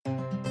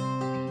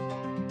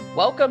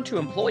Welcome to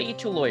Employee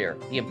to Lawyer,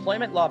 the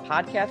employment law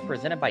podcast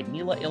presented by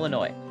NELA,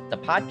 Illinois, the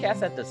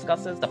podcast that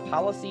discusses the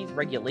policies,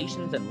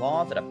 regulations, and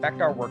laws that affect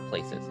our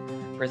workplaces,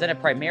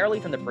 presented primarily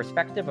from the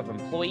perspective of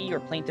employee or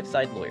plaintiff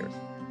side lawyers.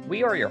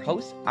 We are your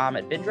hosts,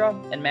 Amit Bindra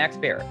and Max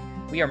Barrett.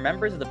 We are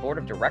members of the Board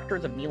of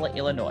Directors of NELA,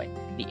 Illinois,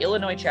 the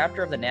Illinois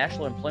chapter of the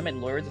National Employment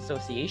Lawyers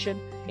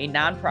Association, a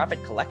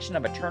nonprofit collection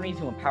of attorneys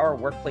who empower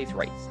workplace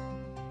rights.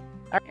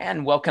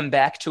 And welcome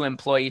back to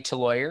Employee to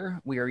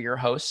Lawyer. We are your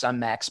hosts. I'm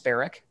Max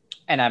Barrett.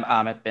 And I'm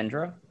Amit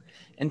Bindra.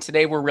 And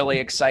today we're really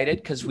excited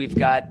because we've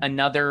got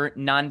another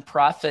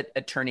nonprofit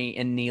attorney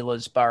in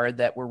NELA's bar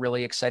that we're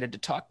really excited to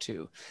talk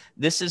to.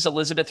 This is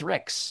Elizabeth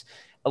Ricks.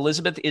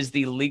 Elizabeth is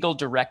the legal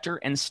director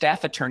and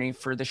staff attorney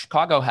for the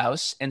Chicago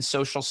House and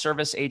Social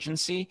Service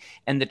Agency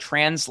and the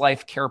Trans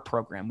Life Care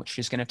Program, which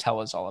she's going to tell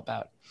us all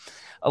about.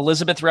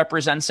 Elizabeth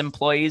represents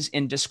employees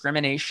in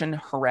discrimination,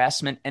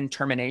 harassment, and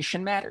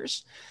termination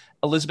matters.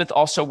 Elizabeth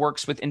also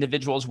works with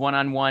individuals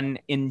one-on-one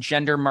in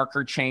gender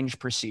marker change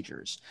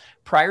procedures.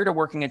 Prior to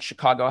working at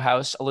Chicago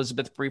House,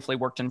 Elizabeth briefly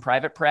worked in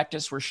private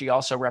practice where she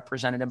also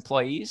represented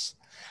employees.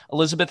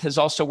 Elizabeth has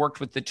also worked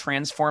with the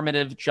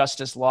Transformative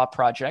Justice Law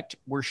Project,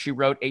 where she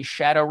wrote a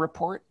shadow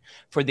report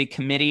for the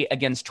Committee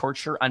Against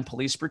Torture on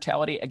Police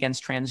Brutality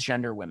Against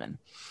Transgender Women.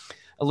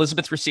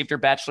 Elizabeth received her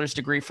bachelor's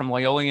degree from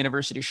Loyola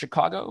University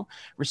Chicago,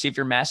 received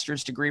her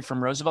master's degree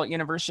from Roosevelt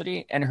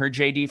University, and her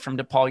JD from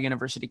DePaul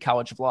University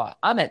College of Law.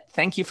 Amit,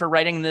 thank you for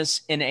writing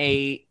this in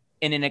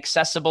an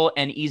accessible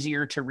and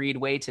easier to read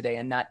way today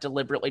and not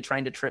deliberately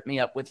trying to trip me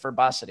up with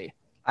verbosity.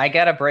 I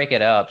got to break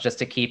it up just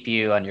to keep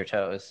you on your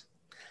toes.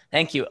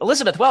 Thank you.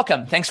 Elizabeth,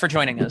 welcome. Thanks for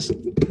joining us.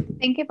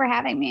 Thank you for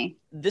having me.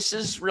 This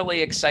is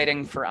really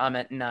exciting for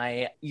Amit and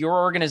I. Your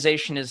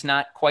organization is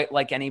not quite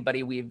like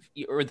anybody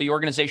or the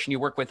organization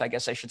you work with, I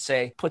guess I should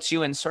say, puts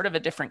you in sort of a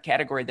different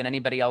category than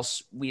anybody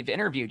else we've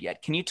interviewed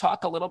yet. Can you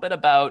talk a little bit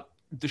about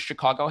the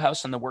Chicago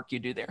House and the work you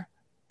do there?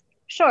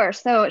 Sure.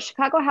 So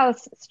Chicago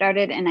House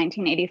started in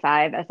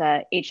 1985 as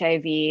a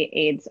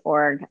HIV/AIDS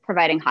org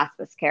providing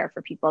hospice care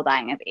for people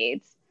dying of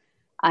AIDS.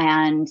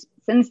 And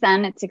since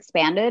then, it's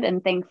expanded,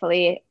 and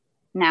thankfully,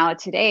 now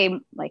today,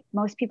 like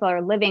most people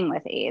are living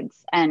with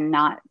AIDS and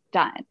not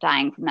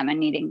dying from them and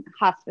needing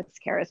hospice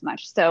care as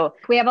much. So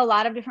we have a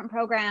lot of different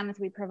programs.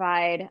 We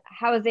provide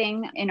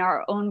housing in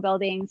our own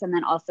buildings and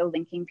then also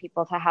linking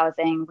people to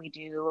housing. We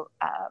do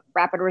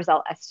rapid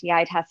result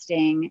STI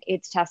testing,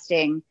 AIDS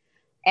testing,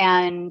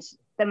 and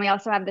then we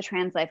also have the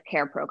Trans Life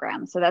Care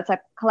Program. So that's a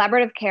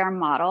collaborative care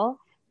model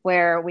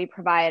where we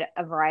provide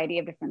a variety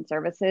of different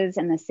services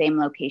in the same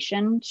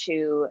location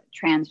to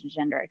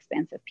transgender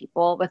expansive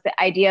people, with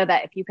the idea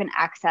that if you can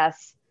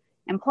access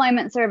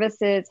employment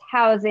services,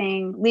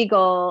 housing,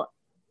 legal,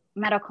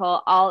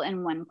 medical, all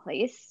in one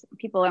place,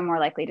 people are more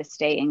likely to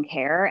stay in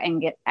care and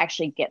get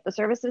the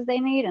services they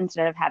need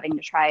instead of having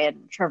to try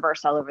and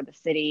traverse all over the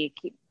city,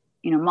 keep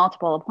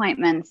multiple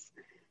appointments.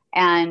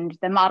 And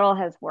the model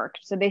has worked.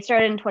 So they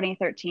started in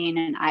 2013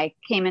 and I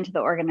came into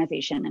the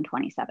organization in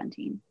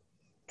 2017.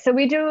 So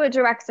we do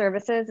direct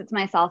services. It's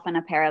myself and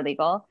a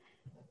paralegal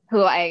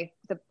the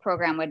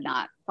program would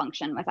not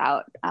function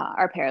without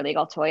our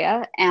paralegal,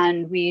 Toya.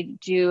 And we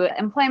do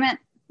employment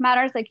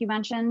matters, like you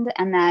mentioned,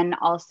 and then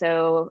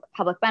also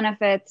public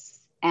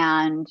benefits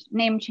and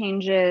name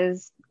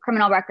changes,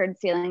 criminal record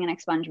sealing and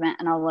expungement,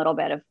 and a little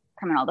bit of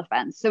criminal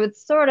defense. So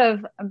it's sort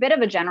of a bit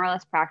of a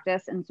generalist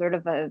practice and sort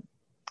of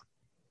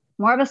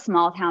more of a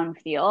small town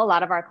feel. A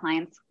lot of our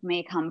clients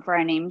may come for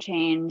a name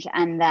change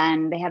and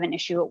then they have an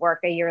issue at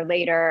work a year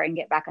later and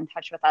get back in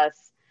touch with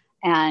us.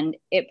 And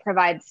it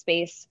provides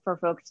space for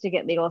folks to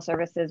get legal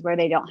services where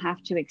they don't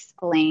have to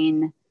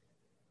explain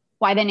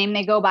why the name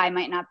they go by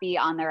might not be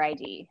on their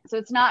ID. So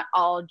it's not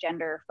all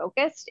gender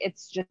focused.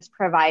 It's just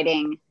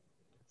providing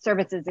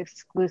services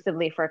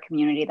exclusively for a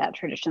community that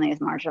traditionally is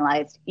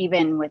marginalized,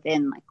 even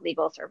within like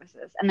legal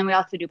services. And then we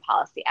also do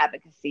policy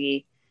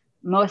advocacy,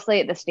 mostly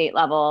at the state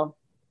level,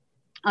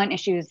 on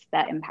issues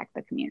that impact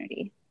the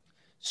community.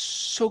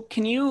 So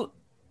can you,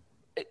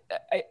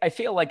 I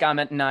feel like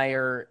Amit and I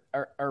are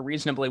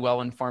reasonably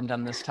well informed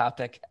on this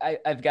topic.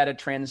 I've got a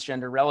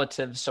transgender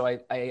relative, so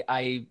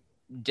I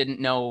didn't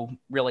know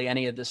really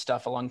any of this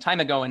stuff a long time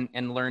ago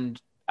and learned.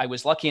 I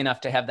was lucky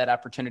enough to have that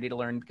opportunity to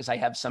learn because I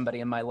have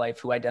somebody in my life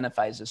who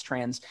identifies as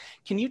trans.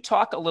 Can you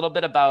talk a little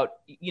bit about,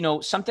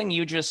 something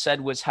you just said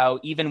was how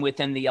even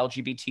within the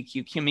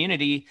LGBTQ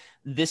community,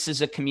 this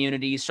is a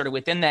community sort of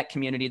within that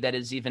community that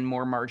is even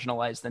more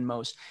marginalized than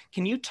most.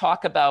 Can you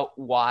talk about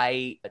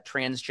why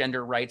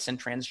transgender rights and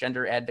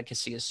transgender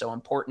advocacy is so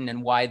important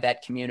and why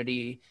that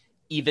community,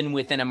 even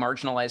within a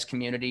marginalized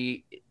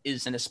community,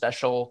 is in a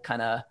special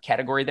kind of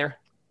category there?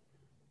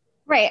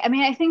 Right. I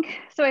mean, I think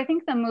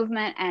the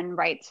movement and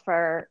rights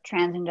for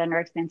trans and gender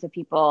expansive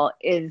people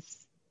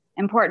is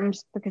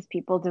important because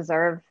people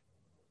deserve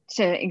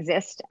to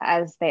exist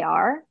as they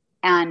are.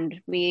 And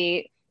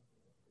we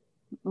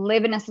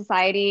live in a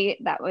society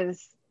that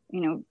was,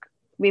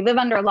 we live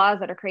under laws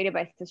that are created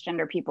by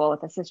cisgender people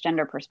with a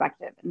cisgender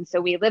perspective. And so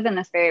we live in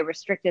this very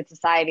restricted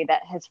society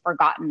that has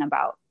forgotten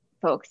about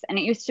folks. And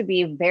it used to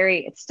be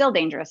it's still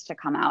dangerous to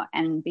come out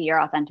and be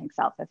your authentic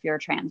self if you're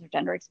trans or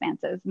gender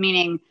expansive,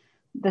 meaning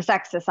the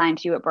sex assigned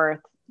to you at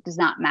birth does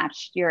not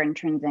match your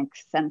intrinsic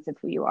sense of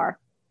who you are.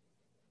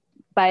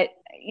 But,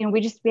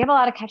 we have a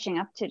lot of catching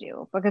up to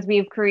do because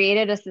we've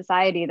created a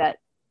society that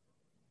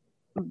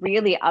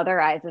really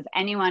otherizes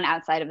anyone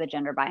outside of the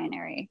gender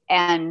binary.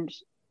 And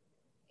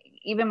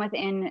even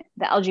within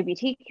the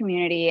LGBT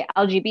community,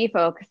 LGB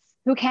folks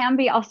who can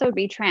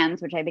be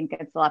trans, which I think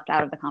gets left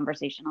out of the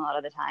conversation a lot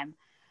of the time,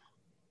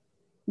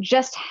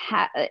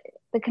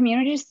 the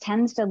community just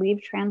tends to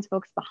leave trans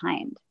folks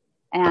behind.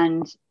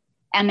 And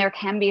there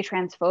can be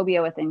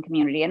transphobia within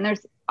community. And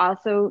there's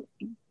also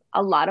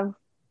a lot of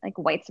like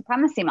white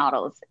supremacy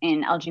models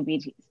in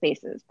LGBT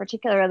spaces,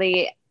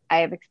 particularly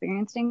I have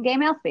experienced in gay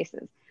male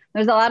spaces.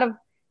 There's a lot of,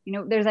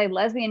 there's a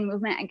lesbian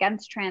movement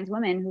against trans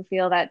women who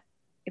feel that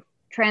if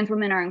trans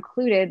women are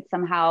included,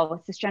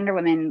 somehow cisgender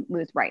women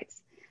lose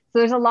rights. So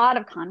there's a lot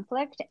of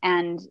conflict,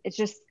 and it's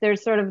just,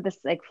 there's sort of this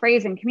like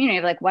phrase in community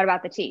of like, what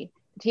about the T?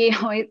 T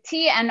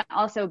and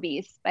also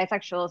Bs,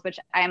 bisexuals, which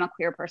I am a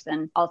queer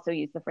person, also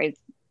use the phrase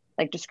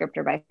like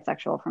descriptor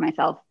bisexual for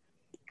myself,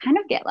 kind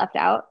of get left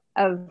out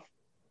of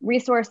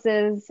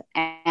resources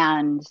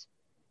and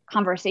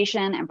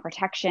conversation and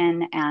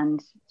protection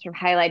and sort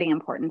of highlighting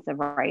importance of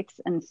rights.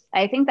 And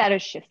I think that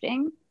is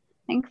shifting,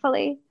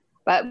 thankfully.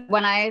 But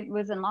when I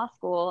was in law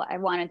school, I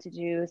wanted to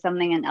do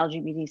something in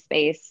LGBT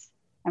space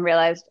and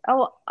realized,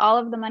 all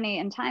of the money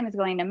and time is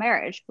going to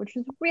marriage, which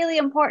was really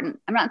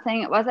important. I'm not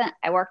saying it wasn't.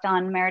 I worked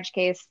on a marriage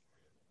case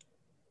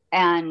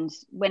and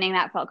winning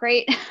that felt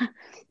great.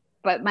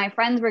 But my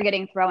friends were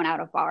getting thrown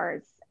out of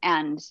bars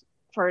and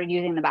for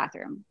using the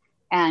bathroom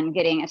and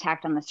getting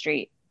attacked on the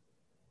street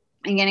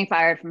and getting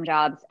fired from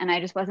jobs. And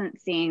I just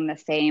wasn't seeing the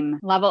same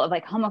level of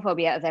like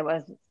homophobia as I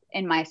was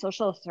in my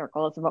social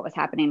circles of what was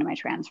happening to my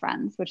trans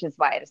friends, which is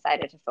why I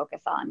decided to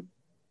focus on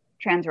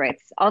trans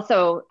rights.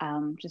 Also,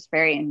 just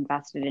very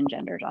invested in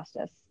gender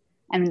justice.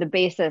 And the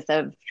basis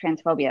of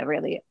transphobia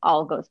really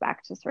all goes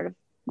back to sort of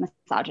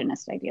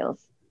misogynist ideals.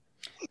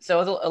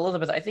 So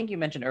Elizabeth, I think you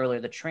mentioned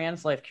earlier the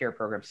Trans Life Care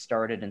Program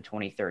started in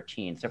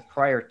 2013. So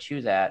prior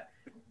to that,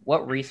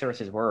 what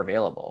resources were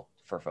available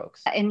for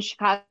folks? In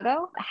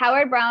Chicago,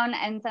 Howard Brown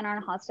and Center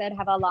on Halsted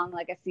have a long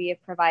legacy of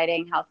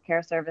providing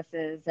healthcare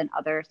services and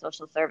other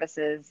social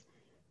services.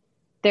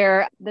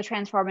 They're the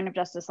Transformative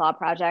Justice Law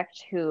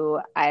Project, who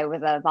I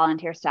was a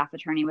volunteer staff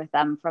attorney with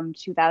them from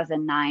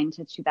 2009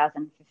 to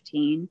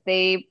 2015.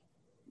 They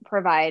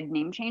provide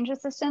name change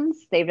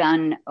assistance. They've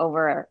done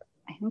over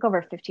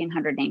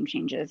 1,500 name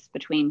changes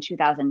between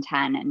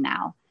 2010 and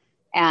now.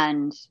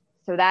 And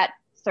so that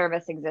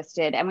service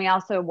existed. And we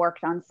also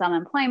worked on some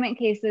employment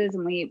cases,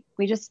 and we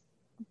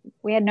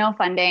had no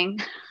funding.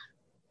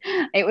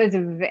 It was,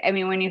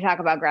 when you talk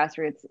about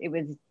grassroots, it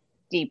was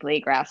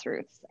deeply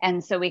grassroots.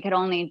 And so we could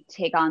only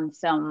take on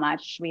so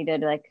much. We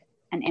did like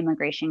an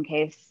immigration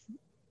case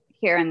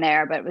here and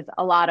there, but it was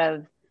a lot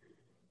of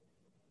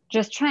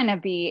just trying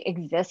to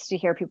exist to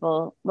hear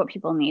what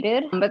people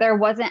needed. But there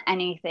wasn't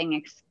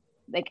anything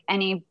like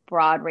any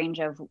broad range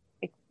of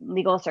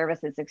legal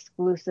services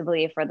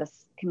exclusively for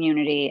this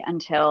community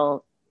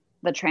until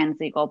the trans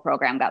legal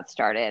program got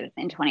started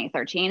in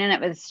 2013. And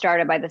it was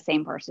started by the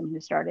same person who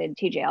started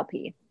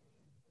TJLP.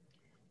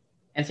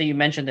 And so you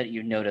mentioned that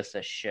you noticed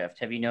a shift.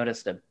 Have you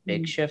noticed a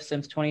big shift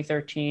since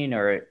 2013,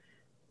 or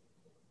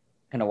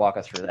kind of walk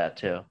us through that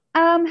too?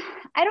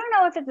 I don't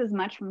know if it's as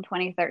much from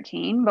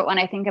 2013, but when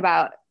I think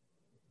about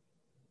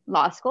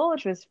law school,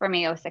 which was for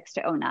me 06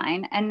 to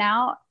 09, and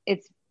now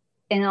it's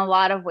in a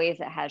lot of ways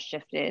it has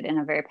shifted in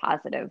a very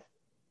positive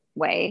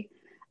way.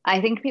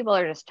 I think people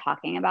are just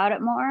talking about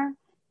it more,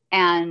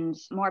 and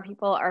more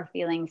people are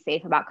feeling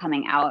safe about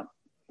coming out.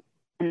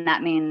 And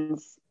that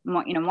means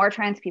more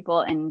trans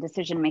people in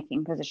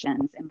decision-making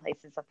positions in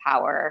places of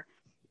power,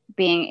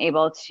 being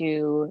able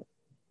to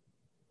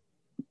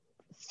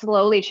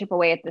slowly chip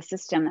away at the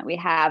system that we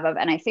have of,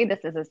 and I say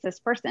this as a cis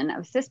person,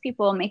 of cis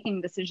people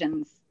making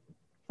decisions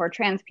for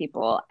trans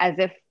people as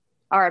if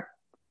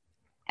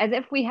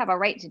we have a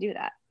right to do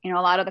that. A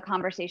lot of the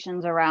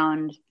conversations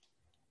around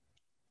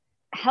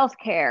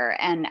healthcare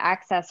and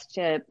access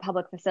to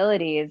public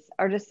facilities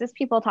are just cis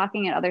people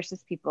talking at other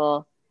cis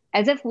people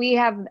as if we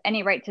have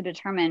any right to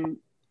determine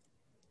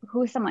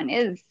who someone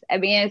is.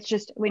 It's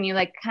just, when you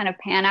like kind of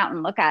pan out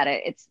and look at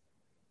it,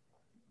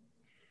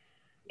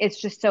 it's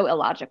just so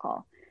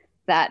illogical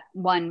that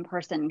one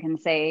person can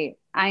say,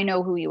 I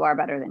know who you are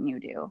better than you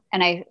do.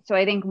 And so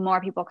I think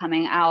more people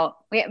coming out,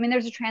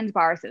 there's a trans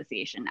bar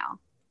association now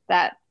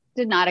that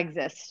did not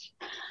exist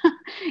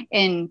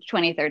in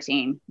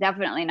 2013,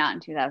 definitely not in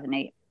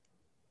 2008.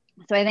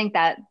 So I think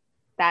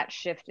that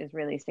shift is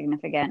really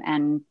significant,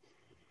 and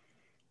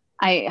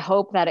I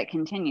hope that it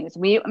continues.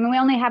 We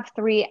only have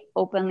 3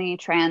 openly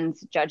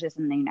trans judges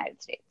in the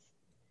United States.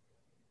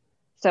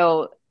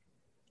 So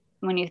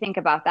when you think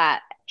about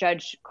that,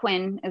 Judge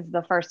Quinn is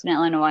the first in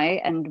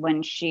Illinois, and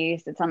when she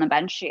sits on the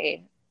bench,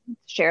 she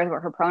shares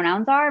what her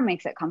pronouns are,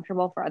 makes it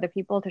comfortable for other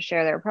people to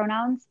share their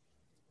pronouns,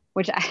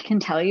 which I can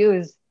tell you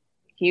is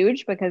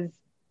huge because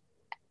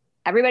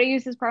everybody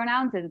uses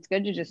pronouns and it's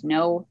good to just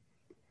know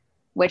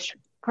which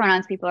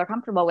pronouns people are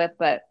comfortable with.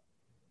 But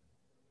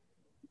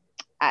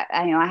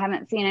I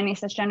haven't seen any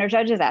cisgender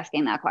judges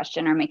asking that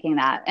question or making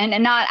that,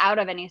 and not out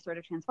of any sort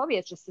of transphobia.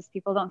 It's just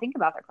people don't think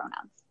about their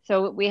pronouns.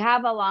 So we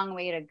have a long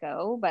way to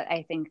go, but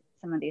I think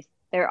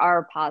there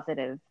are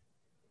positive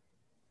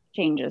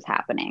changes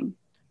happening.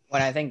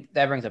 Well, I think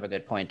that brings up a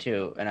good point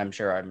too, and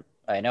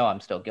I know I'm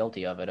still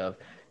guilty of it, of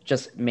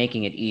just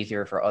making it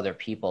easier for other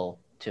people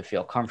to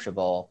feel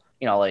comfortable.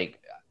 Like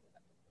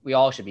we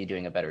all should be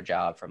doing a better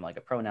job from like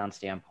a pronoun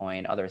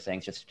standpoint, other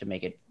things, just to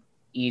make it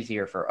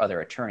easier for other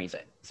attorneys,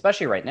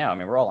 especially right now. I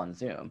mean, we're all on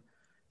Zoom,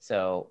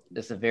 so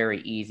this is a very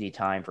easy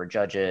time for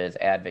judges,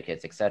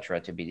 advocates, etc.,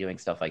 to be doing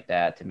stuff like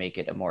that to make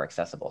it a more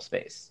accessible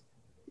space.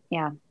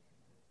 Yeah.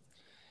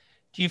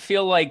 Do you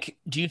feel like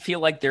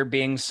there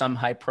being some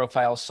high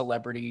profile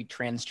celebrity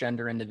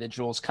transgender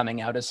individuals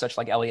coming out as such,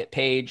 like Elliot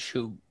Page,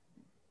 who,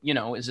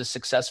 is a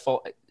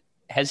successful,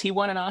 has he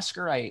won an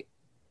Oscar? I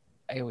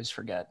always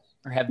forget.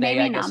 Or have they?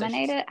 Maybe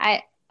nominated?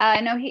 I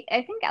know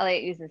I think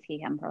Elliot uses he,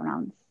 him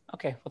pronouns.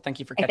 Okay. Well, thank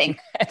you for catching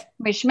that.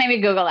 We should maybe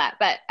Google that,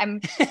 but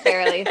I'm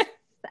fairly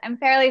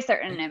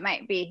certain it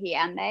might be he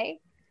and they.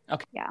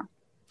 Okay. Yeah.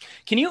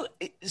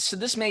 So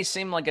this may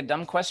seem like a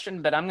dumb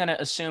question, but I'm going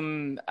to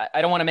assume,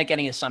 I don't want to make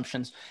any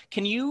assumptions.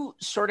 Can you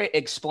sort of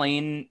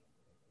explain,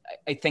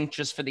 I think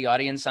just for the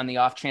audience on the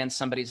off chance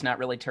somebody's not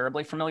really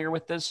terribly familiar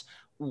with this,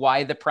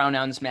 why the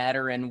pronouns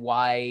matter and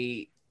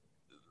why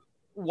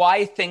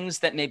things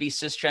that maybe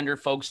cisgender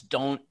folks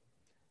don't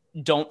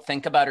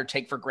think about or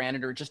take for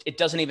granted, or just it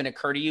doesn't even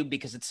occur to you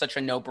because it's such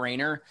a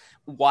no-brainer,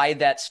 why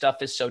that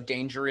stuff is so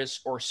dangerous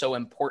or so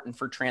important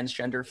for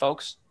transgender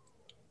folks?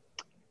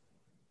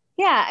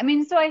 Yeah, I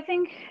mean, so I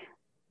think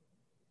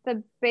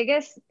the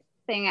biggest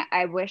thing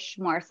I wish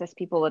more cis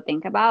people would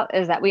think about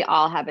is that we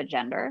all have a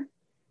gender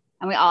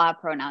and we all have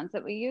pronouns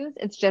that we use.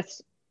 It's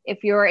just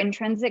if your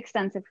intrinsic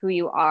sense of who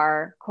you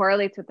are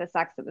correlates with the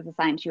sex that was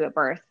assigned to you at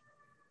birth,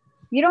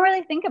 you don't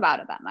really think about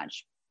it that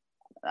much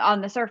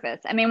on the surface.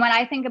 I mean, when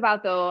I think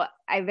about, though,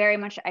 I very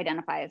much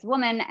identify as a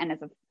woman and as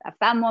a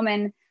femme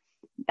woman,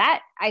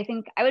 that I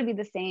think I would be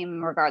the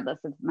same regardless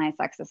of my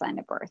sex assigned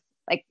at birth.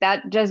 Like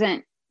that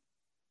doesn't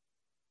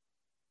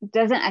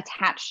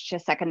attach to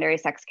secondary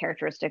sex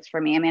characteristics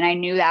for me. I mean, I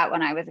knew that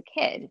when I was a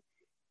kid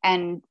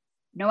and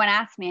no one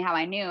asked me how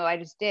I knew, I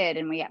just did.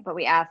 But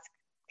we ask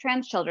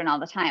trans children all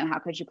the time, how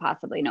could you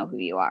possibly know who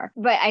you are?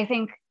 But I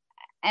think,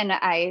 and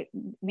I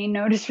mean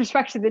no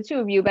disrespect to the two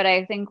of you, but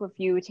I think if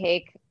you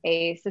take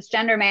a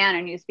cisgender man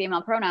and use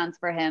female pronouns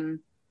for him,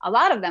 a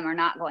lot of them are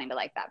not going to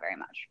like that very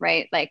much,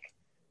 right? Like,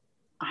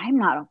 I'm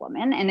not a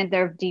woman, and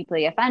they're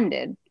deeply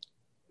offended.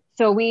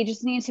 So we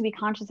just need to be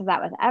conscious of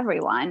that with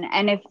everyone.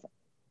 And if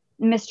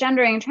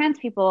misgendering trans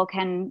people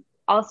can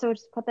also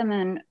just put them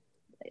in,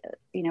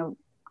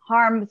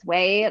 harm's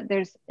way,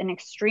 there's an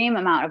extreme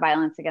amount of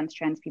violence against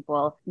trans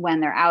people when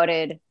they're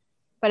outed,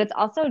 but it's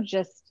also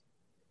just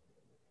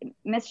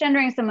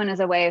misgendering someone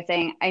is a way of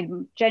saying, I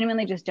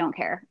genuinely just don't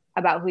care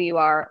about who you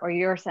are or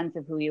your sense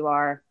of who you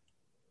are.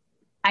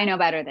 I know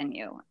better than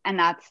you. And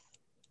that's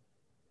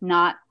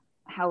not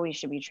how we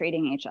should be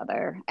treating each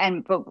other.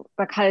 But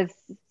because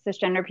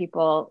cisgender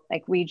people,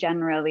 like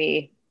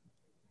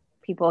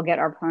people get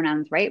our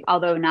pronouns right,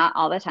 although not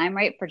all the time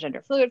right for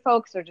gender fluid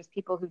folks or just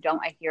people who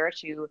don't adhere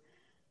to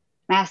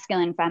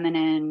masculine,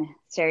 feminine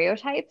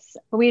stereotypes.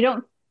 But we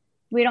don't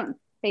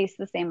face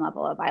the same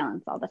level of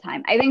violence all the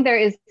time. I think there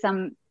is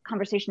some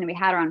conversation to be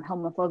had around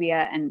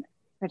homophobia and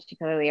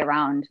particularly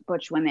around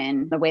butch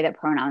women, the way that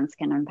pronouns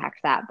can impact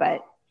that.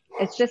 But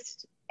it's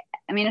just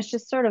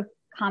sort of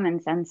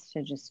common sense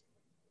to just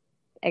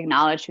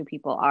acknowledge who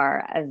people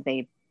are as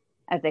they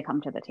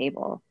come to the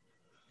table.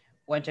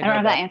 I don't know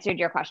if that answered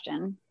your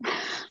question. I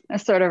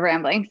was sort of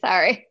rambling.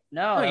 Sorry.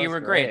 No, you were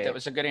great. That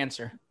was a good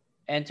answer.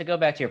 And to go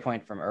back to your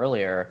point from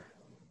earlier,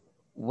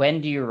 when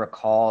do you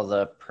recall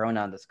the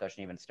pronoun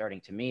discussion even starting?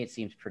 To me, it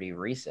seems pretty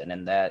recent,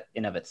 and that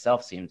in of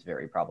itself seems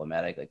very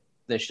problematic. Like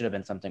this should have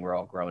been something we're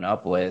all grown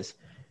up with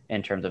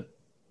in terms of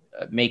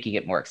making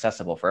it more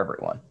accessible for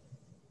everyone.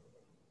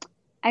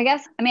 I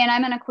guess, I'm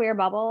in a queer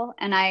bubble,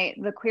 and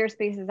the queer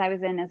spaces I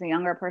was in as a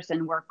younger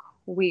person were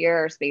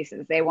queer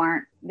spaces. There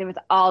was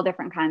all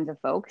different kinds of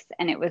folks,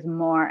 and it was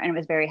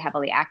very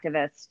heavily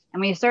activist.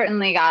 And we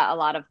certainly got a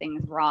lot of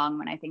things wrong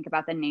when I think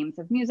about the names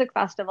of music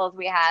festivals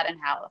we had and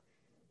how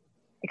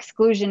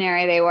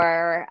exclusionary they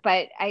were.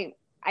 But I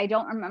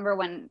don't remember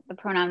when the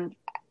pronoun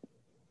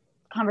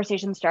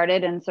conversation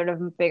started in sort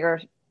of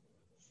bigger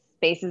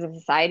spaces of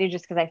society,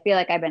 just because I feel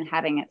like I've been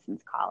having it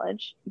since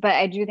college. But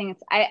I do think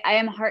I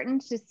am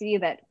heartened to see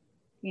that,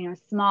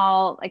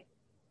 small, like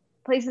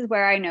places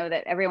where I know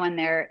that everyone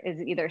there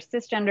is either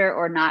cisgender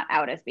or not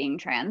out as being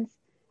trans,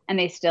 and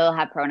they still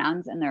have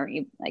pronouns in their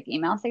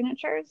email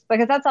signatures.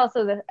 Because that's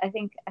also I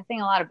think a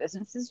thing a lot of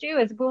businesses do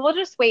is, well, we'll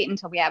just wait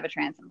until we have a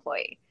trans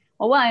employee.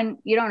 Well, one,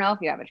 you don't know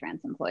if you have a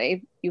trans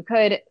employee. You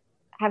could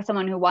have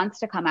someone who wants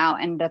to come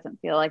out and doesn't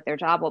feel like their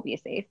job will be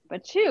safe.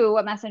 But two,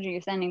 what message are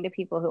you sending to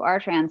people who are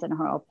trans and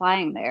who are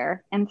applying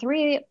there? And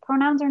three,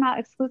 pronouns are not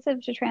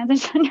exclusive to trans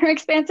and gender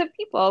expansive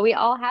people. We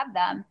all have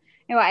them.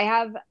 I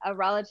have a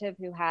relative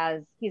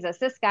he's a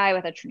cis guy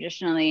with a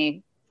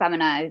traditionally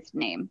feminized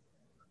name.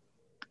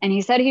 And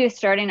he said he was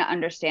starting to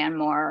understand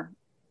more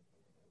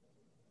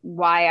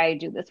why I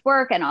do this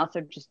work and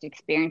also just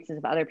experiences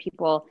of other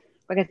people,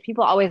 because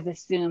people always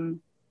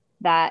assume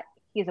that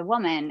he's a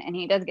woman, and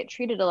he does get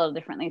treated a little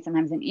differently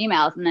sometimes in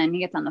emails. And then he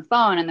gets on the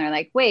phone and they're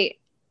like, wait,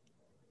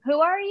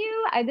 who are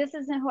you? This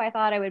isn't who I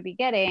thought I would be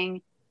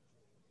getting.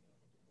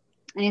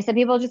 And he said,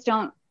 people just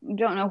don't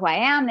know who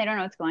I am. They don't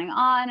know what's going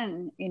on.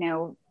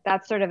 And,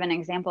 that's sort of an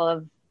example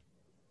of,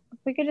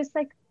 we could just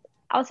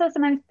also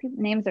sometimes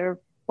names are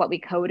what we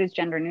code as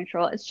gender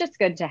neutral. It's just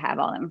good to have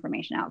all the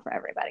information out for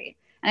everybody.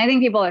 And I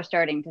think people are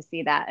starting to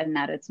see that, and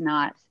that it's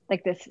not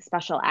like this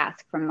special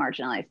ask from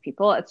marginalized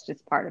people. It's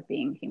just part of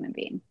being a human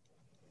being.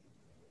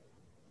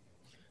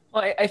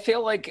 Well, I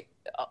feel like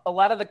a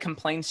lot of the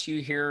complaints you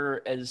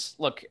hear as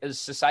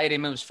society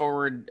moves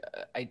forward,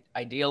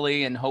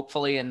 ideally and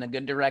hopefully in the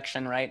good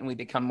direction, right? And we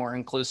become more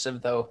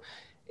inclusive, though.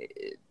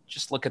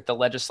 Just look at the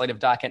legislative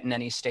docket in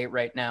any state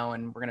right now,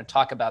 and we're going to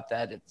talk about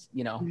that. It's,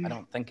 I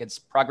don't think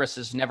progress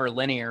is never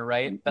linear,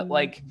 right? But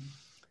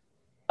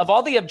of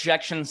all the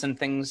objections and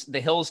things,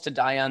 the hills to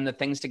die on, the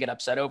things to get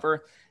upset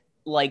over,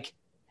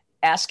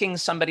 asking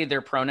somebody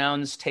their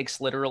pronouns takes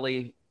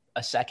literally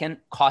a second,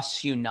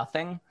 costs you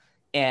nothing,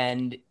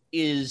 and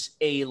is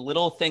a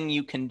little thing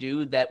you can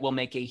do that will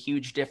make a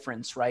huge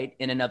difference, right,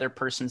 in another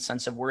person's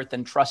sense of worth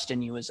and trust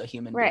in you as a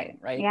human being,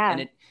 right? Yeah.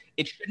 And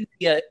it shouldn't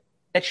be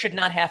that should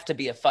not have to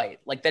be a fight.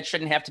 That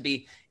shouldn't have to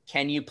be,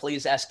 can you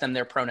please ask them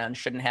their pronouns?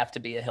 Shouldn't have to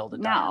be a hill to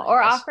die on. No,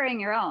 or offering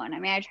your own. I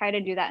mean, I try to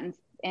do that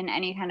in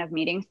any kind of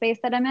meeting space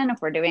that I'm in.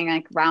 If we're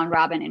doing round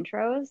robin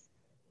intros,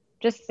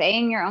 just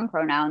saying your own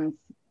pronouns,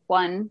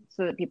 one,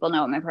 so that people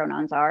know what my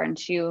pronouns are, and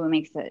two, it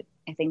makes it,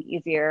 I think,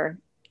 easier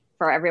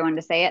for everyone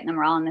to say it, and then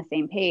we're all on the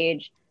same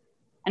page.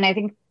 And I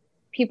think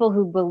people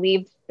who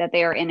believe that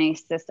they are in a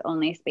cis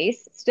only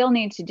space still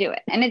need to do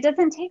it. And it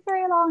doesn't take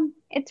very long.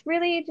 It's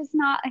really just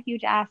not a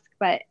huge ask.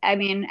 But I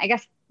mean, I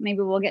guess maybe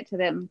we'll get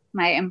to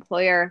my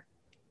employer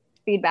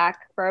feedback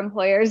for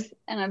employers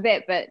in a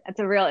bit, but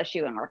it's a real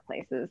issue in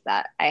workplaces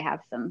that I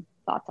have some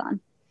thoughts on.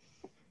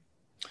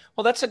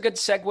 Well, that's a good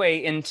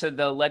segue into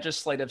the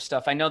legislative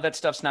stuff. I know that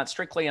stuff's not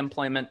strictly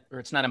employment, or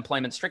it's not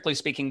employment strictly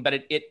speaking,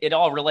 but it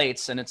all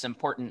relates and it's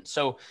important.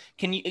 So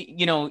can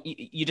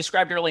you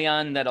described early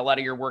on that a lot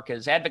of your work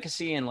is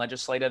advocacy and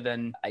legislative,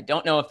 and I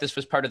don't know if this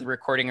was part of the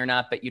recording or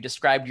not, but you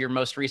described your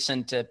most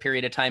recent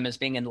period of time as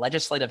being in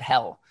legislative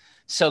hell.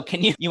 So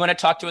can you want to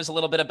talk to us a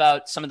little bit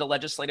about some of the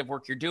legislative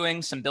work you're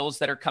doing, some bills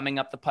that are coming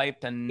up the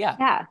pipe, and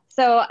Yeah.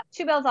 So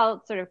two bills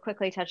I'll sort of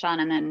quickly touch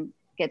on and then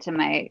get to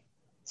my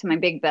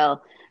big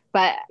bill.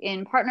 But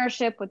in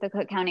partnership with the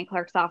Cook County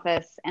Clerk's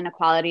Office and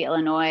Equality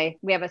Illinois,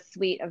 we have a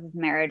suite of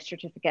marriage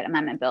certificate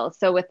amendment bills.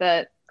 So with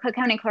the Cook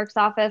County Clerk's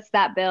Office,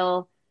 that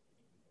bill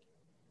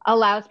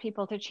allows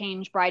people to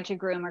change bride to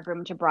groom or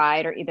groom to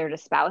bride or either to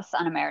spouse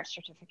on a marriage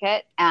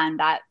certificate. And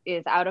that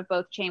is out of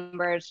both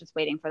chambers, just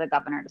waiting for the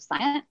governor to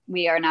sign it.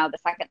 We are now the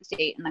second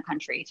state in the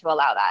country to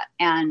allow that.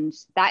 And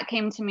that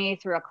came to me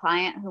through a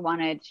client who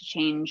wanted to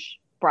change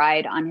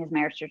bride on his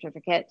marriage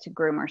certificate to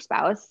groom or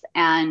spouse.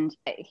 And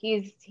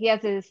he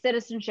has his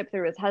citizenship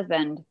through his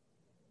husband,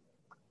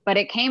 but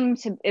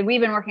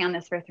we've been working on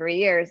this for 3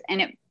 years, and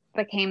it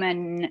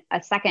became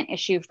a second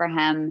issue for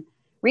him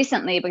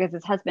recently because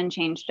his husband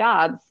changed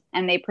jobs,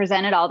 and they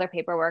presented all their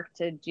paperwork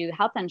to do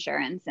health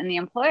insurance. And the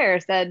employer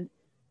said,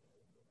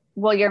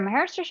 well, your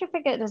marriage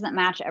certificate doesn't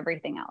match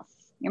everything else.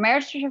 Your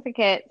marriage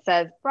certificate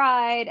says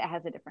bride, it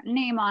has a different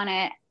name on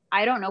it.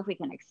 I don't know if we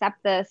can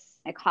accept this.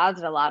 It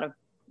caused a lot of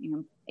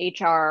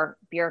HR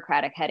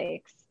bureaucratic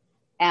headaches.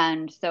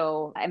 And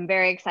so I'm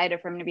very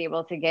excited for him to be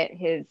able to get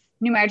his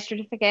new marriage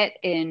certificate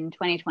in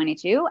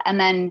 2022. And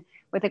then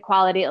with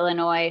Equality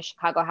Illinois,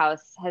 Chicago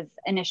House has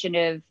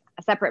a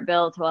separate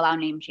bill to allow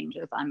name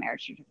changes on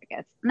marriage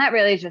certificates. And that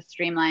really is just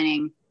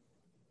streamlining.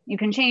 You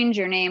can change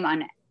your name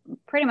on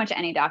pretty much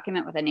any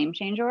document with a name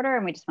change order.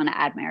 And we just want to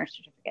add marriage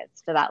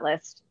certificates to that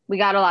list. We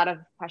got a lot of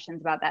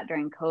questions about that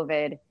during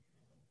COVID,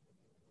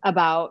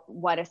 about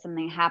what if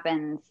something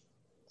happens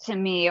to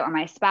me or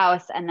my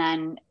spouse, and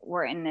then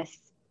we're in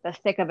the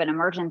thick of an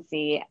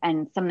emergency,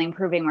 and something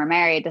proving we're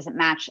married doesn't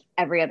match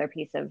every other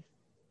piece of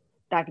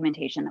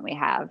documentation that we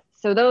have.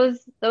 So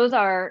those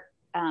are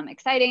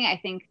exciting. I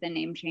think the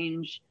name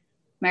change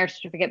marriage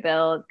certificate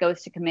bill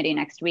goes to committee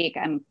next week.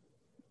 I'm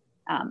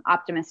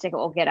optimistic it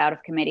will get out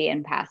of committee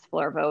and pass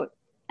floor vote.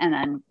 And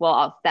then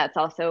that's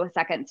also a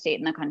second state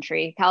in the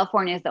country.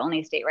 California is the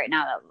only state right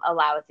now that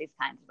allows these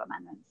kinds of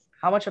amendments.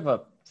 How much of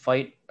a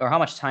fight, or how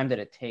much time did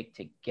it take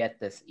to get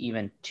this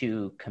even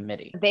to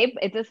committee?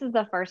 This is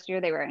the first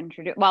year they were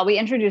introduced. Well, we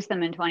introduced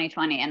them in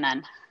 2020, and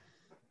then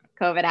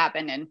COVID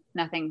happened and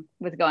nothing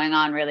was going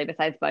on really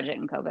besides budget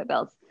and COVID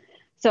bills.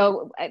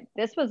 So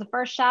this was the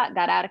first shot,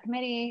 got out of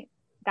committee,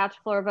 got to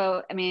floor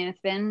vote. I mean, it's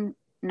been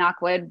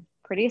knock wood,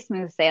 pretty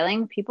smooth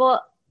sailing. People,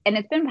 and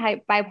it's been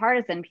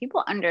bipartisan,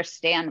 people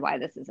understand why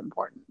this is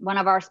important. One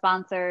of our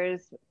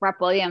sponsors,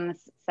 Rep. Williams,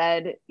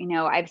 said,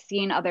 I've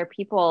seen other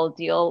people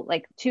deal,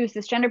 like 2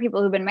 cisgender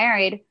people who've been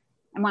married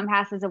and one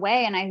passes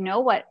away. And I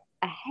know what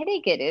a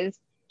headache it is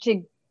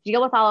to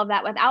deal with all of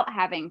that without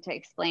having to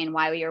explain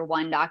why your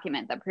one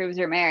document that proves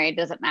you're married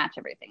doesn't match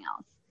everything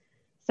else.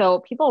 So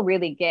people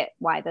really get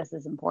why this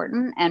is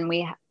important. And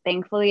we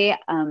thankfully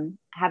haven't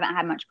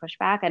had much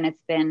pushback. And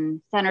it's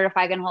been Senator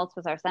Feigenholtz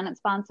was our Senate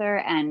sponsor,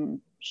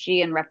 and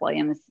she and Rep.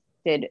 Williams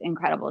did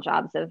incredible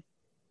jobs of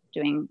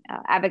doing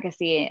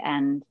advocacy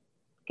and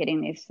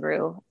getting these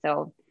through.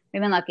 So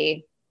we've been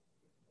lucky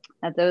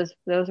that those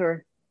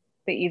were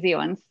the easy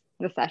ones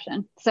this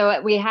session.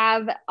 So we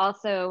have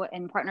also,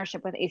 in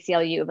partnership with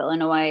ACLU of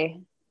Illinois,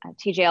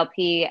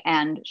 TJLP,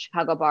 and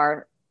Chicago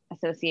Bar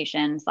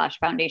Association /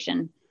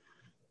 Foundation,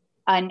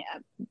 a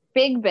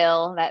big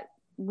bill that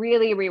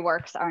really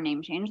reworks our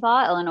name change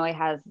law. Illinois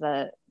has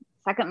the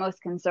second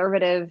most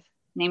conservative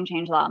name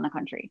change law in the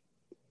country.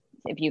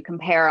 If you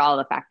compare all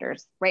the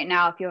factors. Right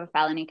now, if you have a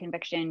felony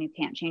conviction, you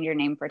can't change your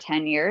name for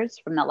 10 years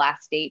from the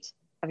last date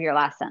of your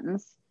last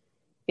sentence.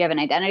 If you have an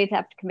identity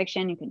theft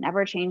conviction, you can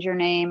never change your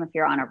name. If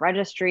you're on a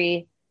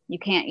registry, you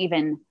can't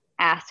even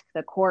ask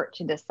the court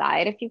to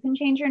decide if you can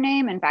change your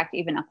name. In fact,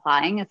 even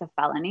applying is a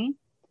felony.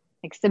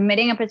 Like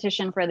submitting a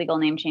petition for a legal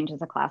name change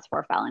is a class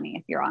 4 felony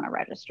if you're on a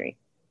registry,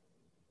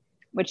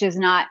 which is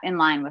not in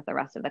line with the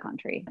rest of the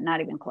country,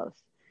 not even close.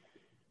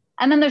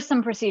 And then there's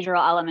some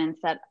procedural elements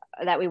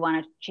that we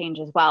want to change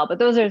as well. But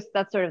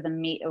that's sort of the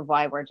meat of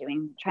why we're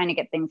trying to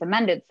get things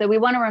amended. So we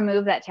want to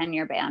remove that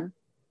 10-year ban.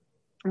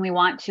 And we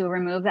want to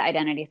remove the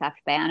identity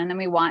theft ban. And then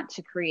we want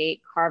to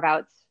create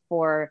carve-outs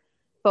for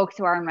folks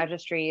who are in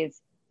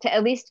registries to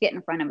at least get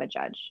in front of a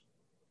judge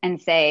and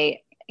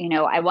say,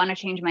 I want to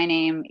change my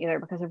name either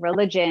because of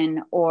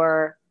religion,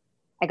 or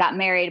I got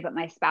married, but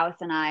my spouse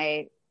and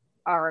I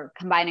are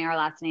combining our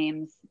last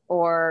names,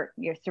 or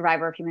you're a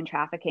survivor of human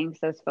trafficking.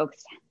 So those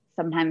folks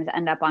sometimes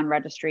end up on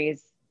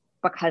registries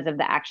because of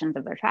the actions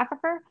of their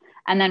trafficker.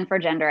 And then for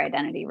gender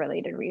identity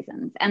related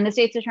reasons. And the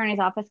state's attorney's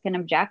office can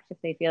object if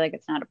they feel like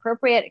it's not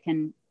appropriate. It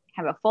can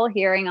have a full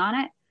hearing on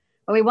it.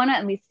 But we want to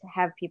at least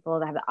have people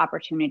that have the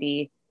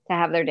opportunity to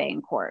have their day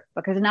in court,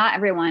 because not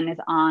everyone is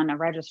on a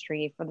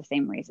registry for the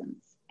same reasons.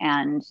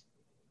 And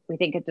we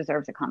think it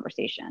deserves a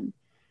conversation.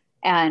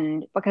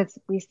 And because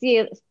we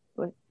see,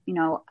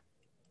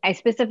 I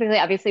specifically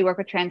obviously work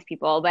with trans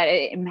people, but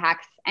it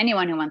impacts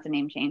anyone who wants a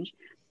name change.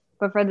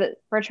 But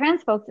for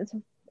trans folks,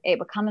 it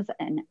becomes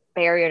a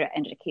barrier to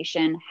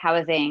education,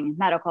 housing,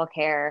 medical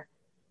care,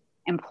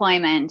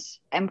 employment.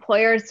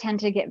 Employers tend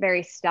to get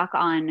very stuck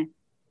on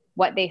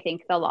what they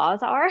think the laws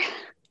are.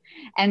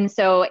 And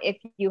so if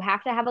you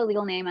have to have a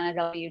legal name on a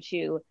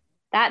W-2,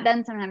 that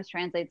then sometimes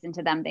translates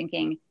into them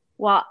thinking,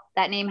 well,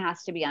 that name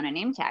has to be on a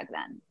name tag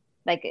then.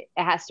 Like it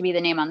has to be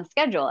the name on the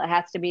schedule. It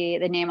has to be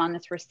the name on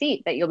this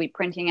receipt that you'll be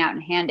printing out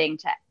and handing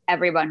to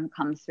everyone who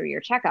comes through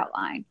your checkout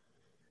line.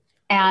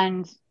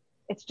 And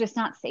it's just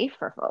not safe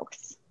for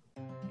folks.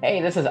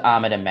 Hey, this is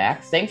Ahmed and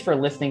Max. Thanks for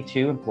listening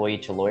to Employee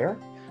to Lawyer.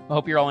 I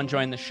hope you're all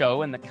enjoying the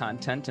show and the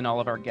content and all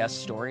of our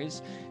guest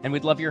stories. And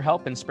we'd love your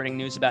help in spreading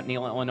news about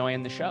NELA, Illinois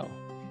in the show.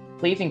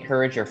 Please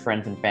encourage your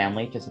friends and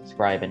family to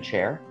subscribe and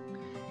share.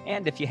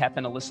 And if you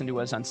happen to listen to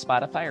us on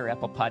Spotify or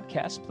Apple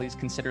Podcasts, please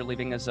consider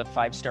leaving us a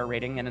 5-star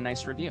rating and a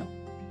nice review.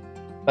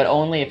 But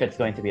only if it's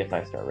going to be a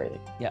 5-star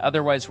rating. Yeah,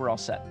 otherwise we're all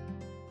set.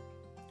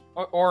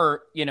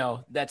 Or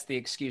that's the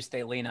excuse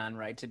they lean on,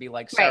 right? To be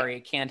like, sorry,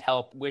 right. I can't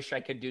help, wish I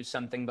could do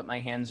something, but my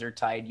hands are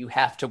tied. You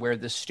have to wear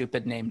this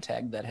stupid name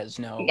tag that has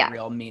no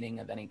real meaning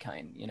of any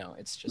kind.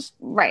 It's just.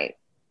 Right.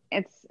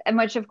 And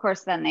which of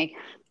course then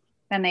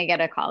they get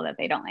a call that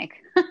they don't like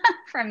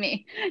from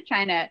me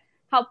trying to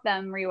help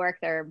them rework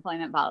their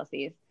employment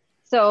policies.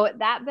 So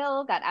that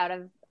bill got out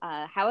of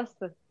House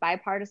with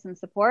bipartisan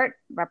support.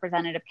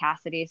 Representative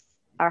Cassidy's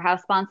our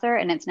House sponsor,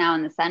 and it's now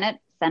in the Senate.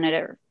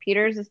 Senator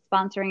Peters is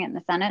sponsoring it in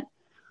the Senate.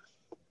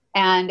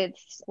 And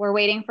we're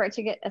waiting for it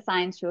to get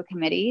assigned to a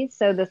committee.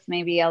 So this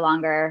may be a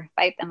longer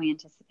fight than we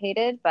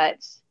anticipated, but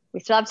we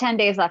still have 10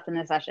 days left in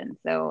the session.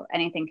 So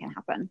anything can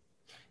happen.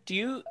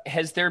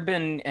 Has there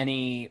been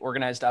any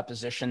organized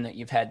opposition that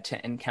you've had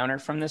to encounter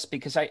from this?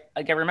 Because I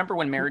remember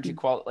when marriage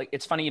equality,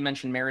 it's funny you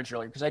mentioned marriage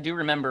earlier, because I do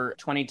remember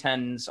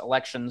 2010's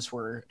elections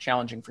were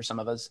challenging for some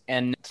of us,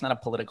 and it's not a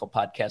political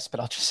podcast,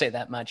 but I'll just say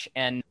that much.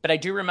 But I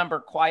do remember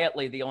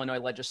quietly the Illinois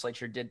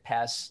legislature did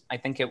pass, I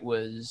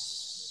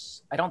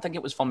don't think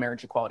it was full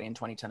marriage equality in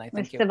 2010. I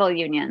think civil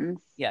unions.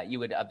 Yeah, you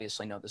would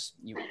obviously know this.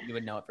 You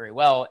would know it very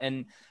well.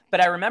 But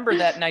I remember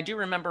that, and I do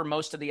remember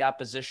most of the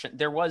opposition.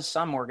 There was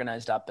some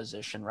organized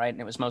opposition, right? And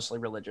it was mostly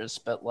religious.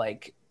 But I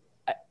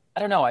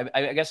don't know.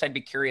 I guess I'd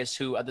be curious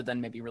who, other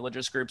than maybe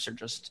religious groups or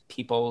just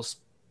people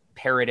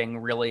parroting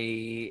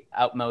really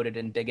outmoded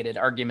and bigoted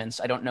arguments,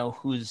 I don't know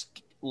who's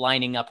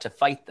lining up to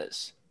fight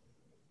this.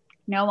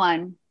 No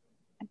one.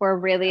 We're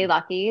really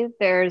lucky.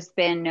 There's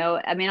been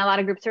a lot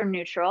of groups are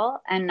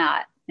neutral and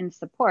not in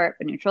support,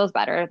 but neutral is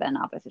better than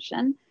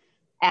opposition.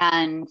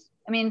 And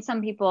I mean,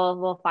 some people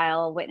will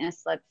file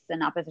witness lists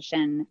in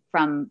opposition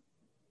from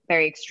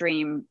very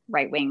extreme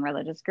right-wing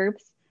religious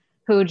groups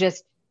who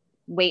just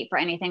wait for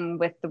anything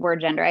with the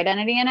word gender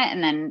identity in it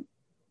and then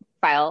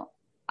file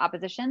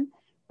opposition.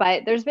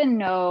 But there's been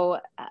no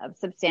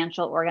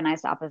substantial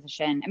organized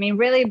opposition. I mean,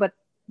 really,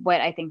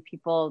 what I think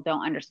people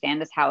don't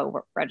understand is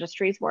how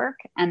registries work,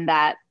 and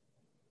that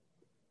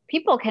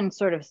people can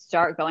sort of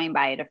start going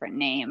by a different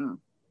name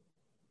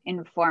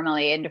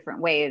informally in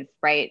different ways,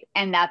 right?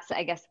 And that's,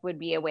 I guess, would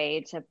be a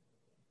way to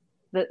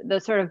the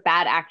sort of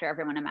bad actor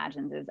everyone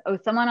imagines is, oh,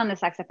 someone on the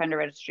sex offender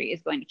registry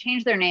is going to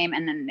change their name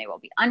and then they will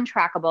be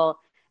untrackable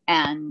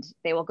and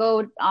they will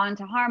go on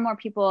to harm more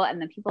people, and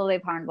the people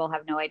they've harmed will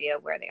have no idea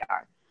where they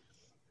are.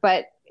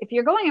 But if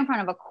you're going in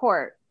front of a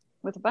court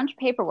with a bunch of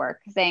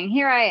paperwork saying,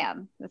 here I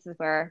am, this is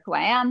who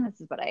I am,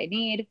 this is what I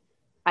need,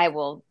 I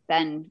will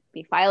then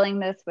be filing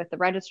this with the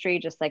registry,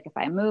 just like if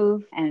I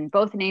move and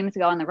both names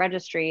go on the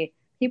registry,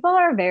 people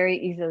are very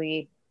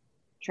easily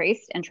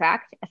traced and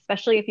tracked,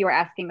 especially if you are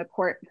asking the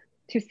court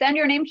to send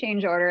your name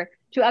change order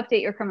to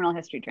update your criminal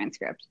history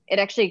transcript. It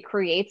actually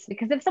creates,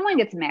 because if someone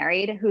gets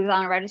married who's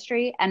on a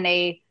registry and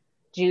they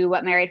do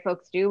what married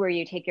folks do, where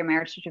you take your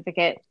marriage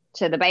certificate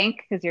to the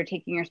bank because you're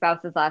taking your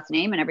spouse's last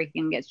name and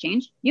everything gets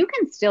changed, you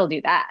can still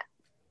do that.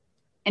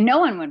 And no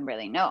one would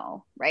really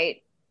know,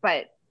 right?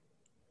 But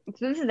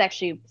so this is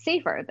actually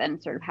safer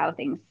than sort of how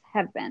things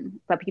have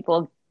been. But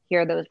people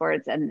hear those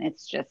words and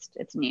it's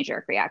a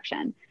knee-jerk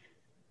reaction.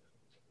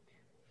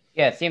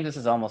 Yeah, it seems this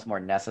is almost more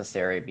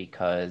necessary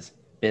because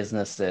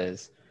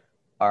businesses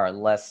are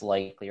less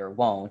likely or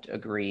won't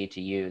agree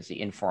to use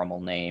the informal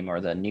name or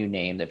the new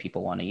name that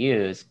people want to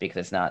use because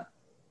it's not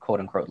quote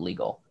unquote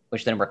legal,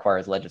 which then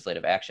requires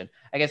legislative action.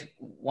 I guess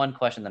one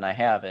question that I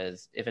have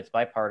is, if it's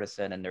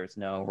bipartisan and there's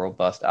no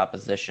robust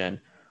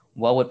opposition,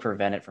 what would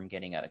prevent it from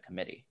getting out of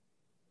committee?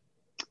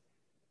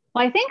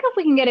 Well, I think if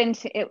we can get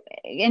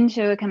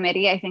into a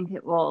committee, I think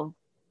it will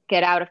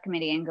get out of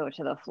committee and go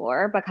to the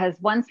floor, because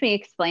once we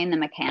explain the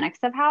mechanics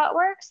of how it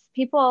works,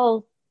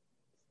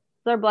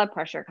 their blood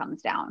pressure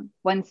comes down.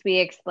 Once we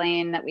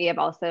explain that we have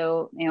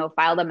also,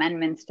 filed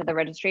amendments to the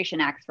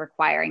Registration Acts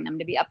requiring them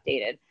to be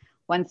updated,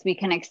 once we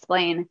can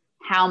explain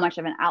how much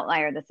of an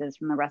outlier this is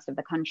from the rest of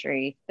the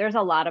country, there's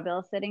a lot of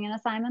bills sitting in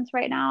assignments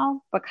right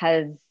now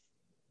because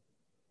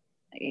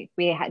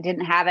we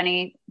didn't have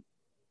any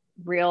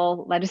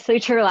real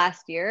legislature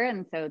last year.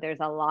 And so there's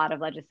a lot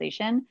of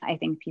legislation. I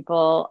think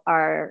people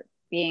are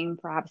being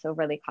perhaps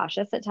overly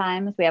cautious at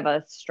times. We have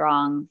a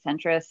strong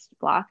centrist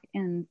bloc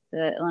in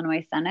the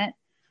Illinois Senate.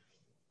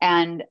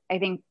 And I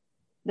think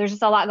there's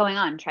just a lot going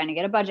on, trying to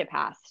get a budget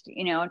passed,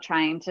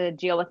 trying to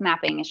deal with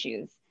mapping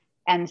issues.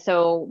 And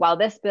so while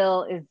this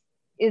bill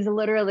is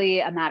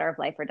literally a matter of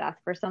life or death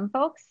for some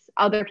folks,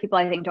 other people,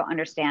 I think, don't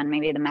understand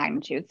maybe the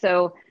magnitude.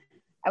 So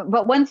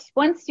but once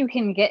you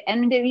can get,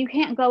 and you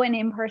can't go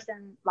in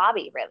person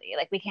lobby, really.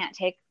 Like, we can't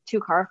take 2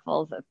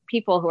 carfuls of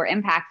people who are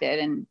impacted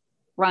and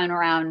run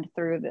around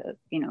through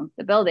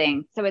the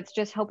building. So it's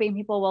just hoping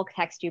people will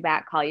text you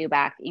back, call you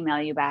back,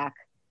 email you back.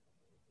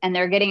 And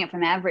they're getting it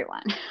from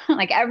everyone.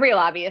 Like, every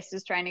lobbyist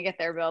is trying to get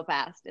their bill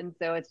passed. And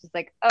so it's just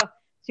like, oh,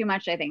 too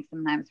much, I think,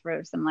 sometimes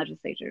for some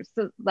legislators.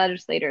 So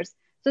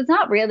it's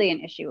not really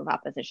an issue of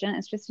opposition.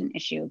 It's just an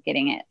issue of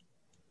getting it,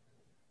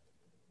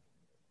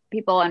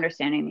 people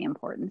understanding the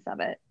importance of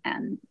it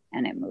and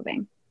it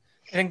moving.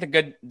 I think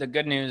the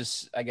good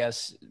news, I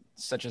guess,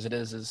 such as it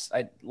is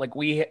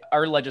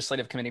our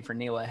legislative committee for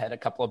NELA had a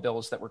couple of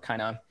bills that were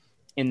kind of,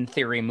 in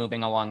theory,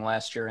 moving along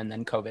last year, and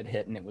then COVID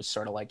hit, and it was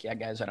sort of like, yeah,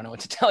 guys, I don't know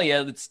what to tell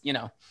you. It's,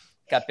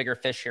 got bigger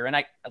fish here. And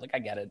I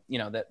get it,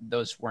 that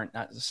those weren't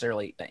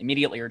necessarily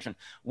immediately urgent.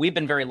 We've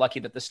been very lucky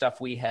that the stuff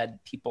we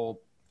hadn't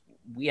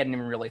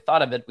even really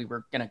thought of it. We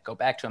were going to go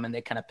back to them, and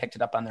they kind of picked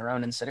it up on their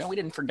own and said, we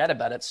didn't forget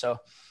about it. So,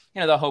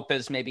 the hope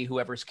is maybe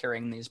whoever's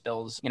carrying these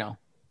bills,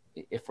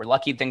 if we're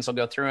lucky, things will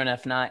go through. And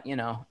if not,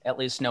 at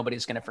least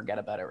nobody's going to forget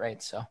about it.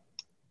 Right. So.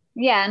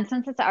 Yeah. And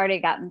since it's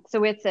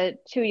a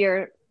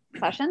 2-year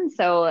session,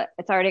 so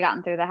it's already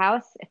gotten through the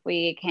House. If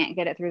we can't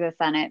get it through the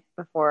Senate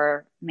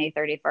before May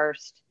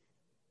 31st,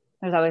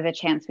 there's always a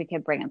chance we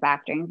could bring it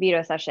back during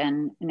veto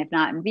session. And if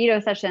not in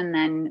veto session,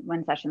 then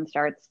when session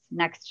starts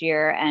next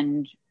year,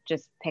 and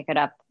just pick it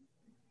up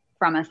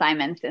from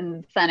assignments in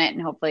the Senate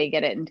and hopefully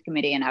get it into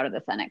committee and out of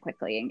the Senate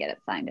quickly and get it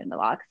signed into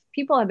law.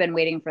 People have been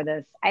waiting for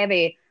this. I have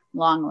a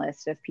long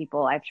list of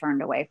people I've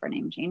turned away for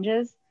name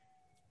changes.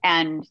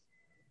 And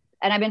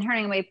I've been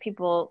turning away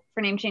people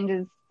for name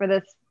changes for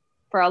this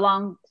for a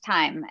long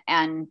time.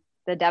 And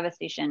the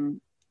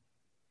devastation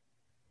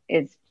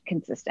is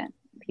consistent.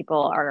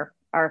 People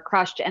are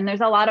crushed. And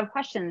there's a lot of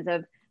questions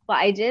of, well,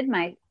 I did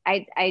my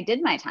time.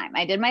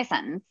 I did my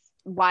sentence.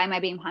 Why am I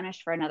being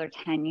punished for another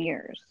 10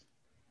 years?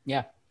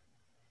 Yeah.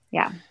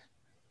 Yeah.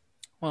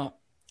 Well,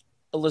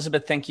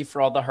 Elizabeth, thank you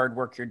for all the hard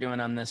work you're doing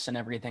on this and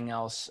everything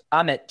else.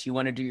 Amit, do you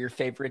want to do your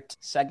favorite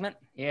segment?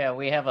 Yeah,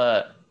 we have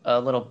a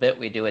little bit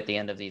we do at the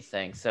end of these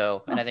things.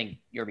 So, and I think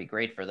you'll be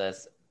great for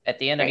this. At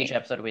the end of each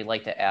episode, we'd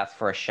like to ask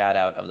for a shout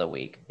out of the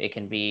week. It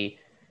can be,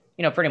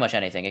 pretty much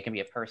anything. It can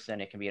be a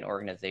person, it can be an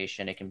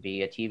organization, it can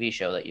be a TV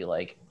show that you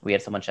like. We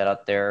had someone shout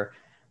out their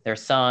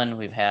son.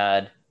 We've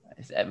had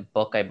a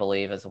book, I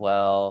believe, as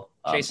well.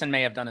 Jason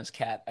may have done his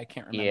cat. I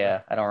can't remember.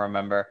 Yeah, I don't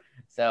remember.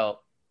 So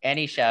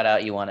any shout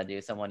out you want to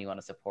do, someone you want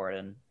to support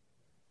and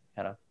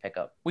kind of pick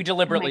up. We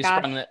deliberately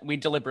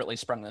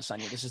sprung this on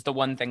you. This is the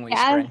one thing we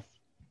yes. spring.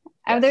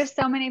 Oh, there's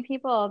so many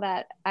people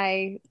that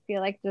I feel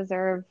like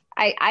deserve.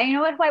 I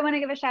know who I want to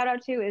give a shout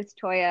out to is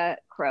Toya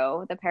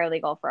Crow, the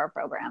paralegal for our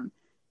program.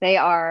 They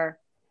are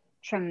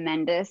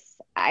tremendous.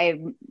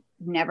 I've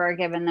never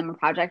given them a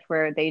project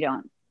where they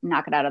don't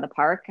knock it out of the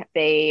park.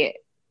 They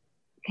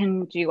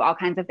can do all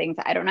kinds of things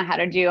I don't know how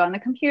to do on the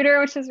computer,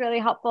 which is really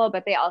helpful,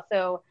 but they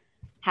also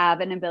have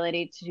an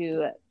ability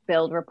to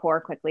build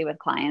rapport quickly with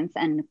clients,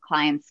 and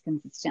clients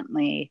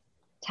consistently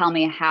tell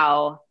me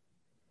how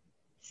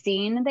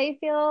seen they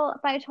feel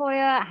by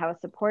Toya, how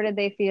supported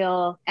they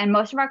feel. And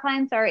most of our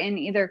clients are in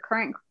either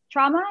current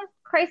trauma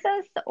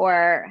crisis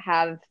or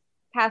have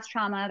past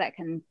trauma that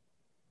can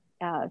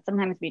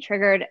sometimes be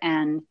triggered.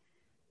 And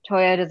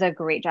Toya does a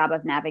great job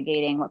of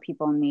navigating what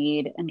people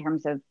need in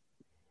terms of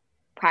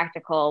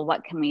practical,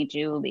 what can we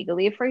do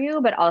legally for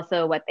you, but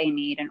also what they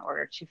need in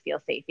order to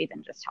feel safe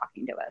even just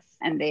talking to us.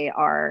 And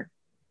they're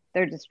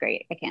just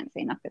great. I can't say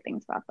enough good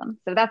things about them.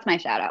 So that's my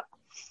shout out.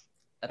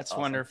 That's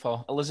awesome.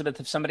 Wonderful. Elizabeth,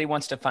 if somebody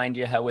wants to find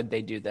you, how would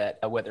they do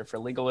that? Whether for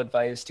legal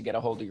advice, to get a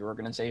hold of your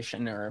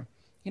organization, or,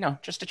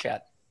 just to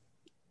chat?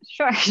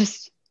 Sure.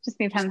 Just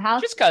meet from the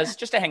house.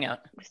 Just to hang out.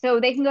 So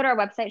they can go to our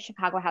website,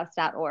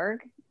 chicagohouse.org,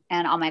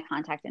 and all my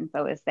contact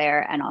info is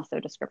there, and also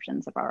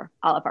descriptions of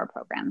all of our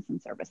programs and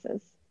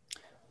services.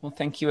 Well,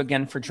 thank you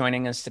again for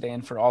joining us today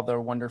and for all the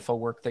wonderful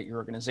work that your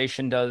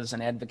organization does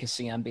and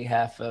advocacy on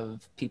behalf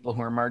of people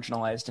who are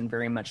marginalized and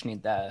very much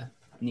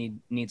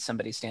need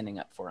somebody standing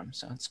up for them.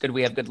 So it's good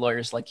we have good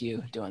lawyers like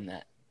you doing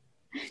that.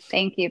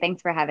 Thank you.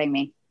 Thanks for having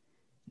me.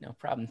 No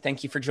problem.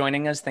 Thank you for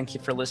joining us. Thank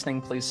you for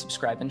listening. Please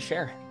subscribe and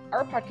share.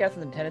 Our podcast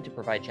is intended to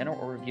provide general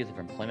overviews of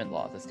employment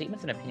laws. The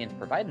statements and opinions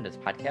provided in this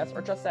podcast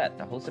are just that,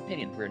 the host's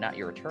opinion. We are not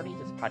your attorneys.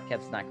 This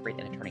podcast does not create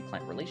an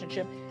attorney-client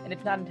relationship, and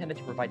it's not intended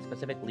to provide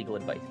specific legal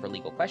advice. For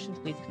legal questions,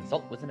 please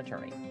consult with an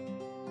attorney.